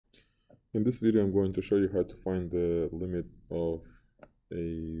In this video, I'm going to show you how to find the limit of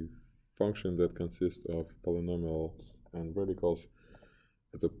a function that consists of polynomials and radicals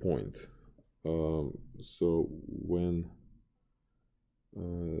at a point. So when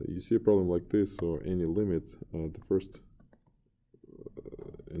you see a problem like this or any limit, the first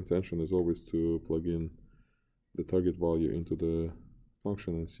intention is always to plug in the target value into the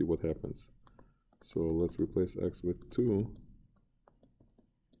function and see what happens. So let's replace x with 2.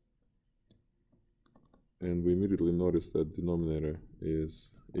 And we immediately notice that denominator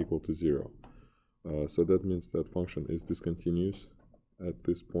is equal to 0. So that means that function is discontinuous at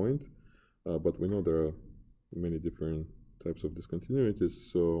this point, but we know there are many different types of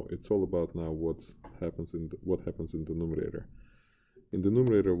discontinuities, so it's all about now what happens in the numerator. In the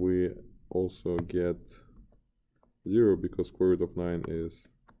numerator we also get 0 because square root of 9 is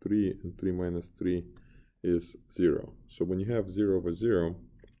 3 and 3 minus 3 is 0. So when you have 0 over 0,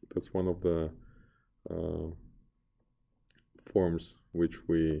 that's one of the forms which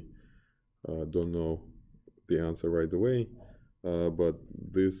we don't know the answer right away, but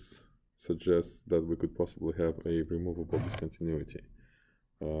this suggests that we could possibly have a removable discontinuity,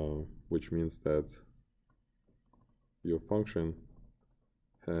 which means that your function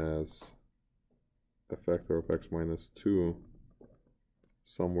has a factor of x minus 2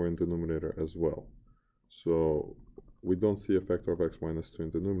 somewhere in the numerator as well. So we don't see a factor of x minus 2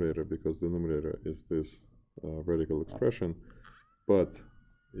 in the numerator because the numerator is this radical expression. But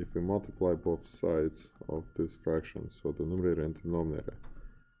if we multiply both sides of this fraction, so the numerator and denominator,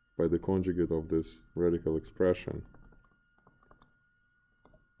 by the conjugate of this radical expression,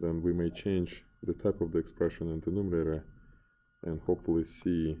 then we may change the type of the expression in the numerator and hopefully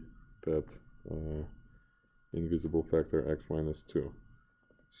see that invisible factor x minus 2.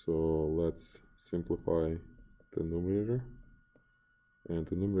 So let's simplify the numerator, and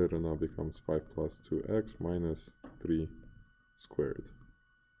the numerator now becomes 5 plus 2x minus 3 squared.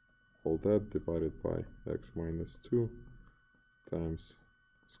 All that divided by x minus 2 times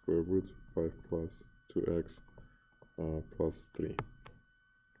square root 5 plus 2x plus 3.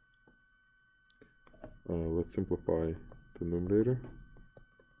 Let's simplify the numerator.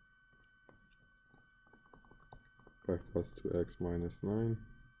 5 plus 2x minus 9.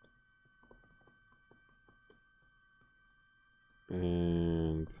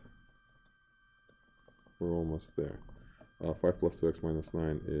 And we're almost there. 5 plus 2x minus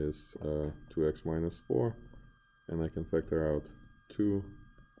 9 is 2x minus 4, and I can factor out 2,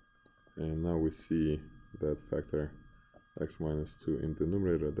 and now we see that factor x minus 2 in the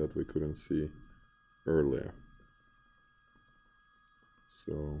numerator that we couldn't see earlier.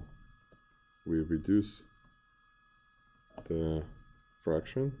 So we reduce the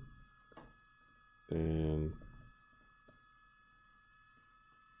fraction, and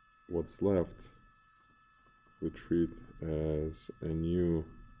what's left we treat as a new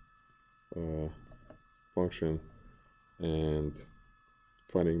function, and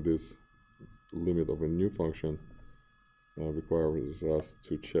finding this limit of a new function requires us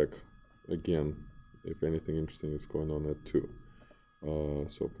to check again if anything interesting is going on at 2.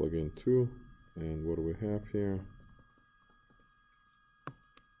 So plug in 2, and what do we have here?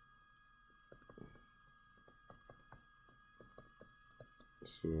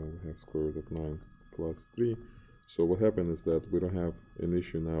 So we have square root of 9 plus 3. So what happened is that we don't have an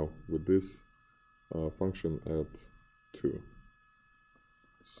issue now with this function at 2.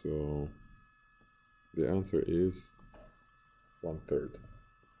 So the answer is 1/3.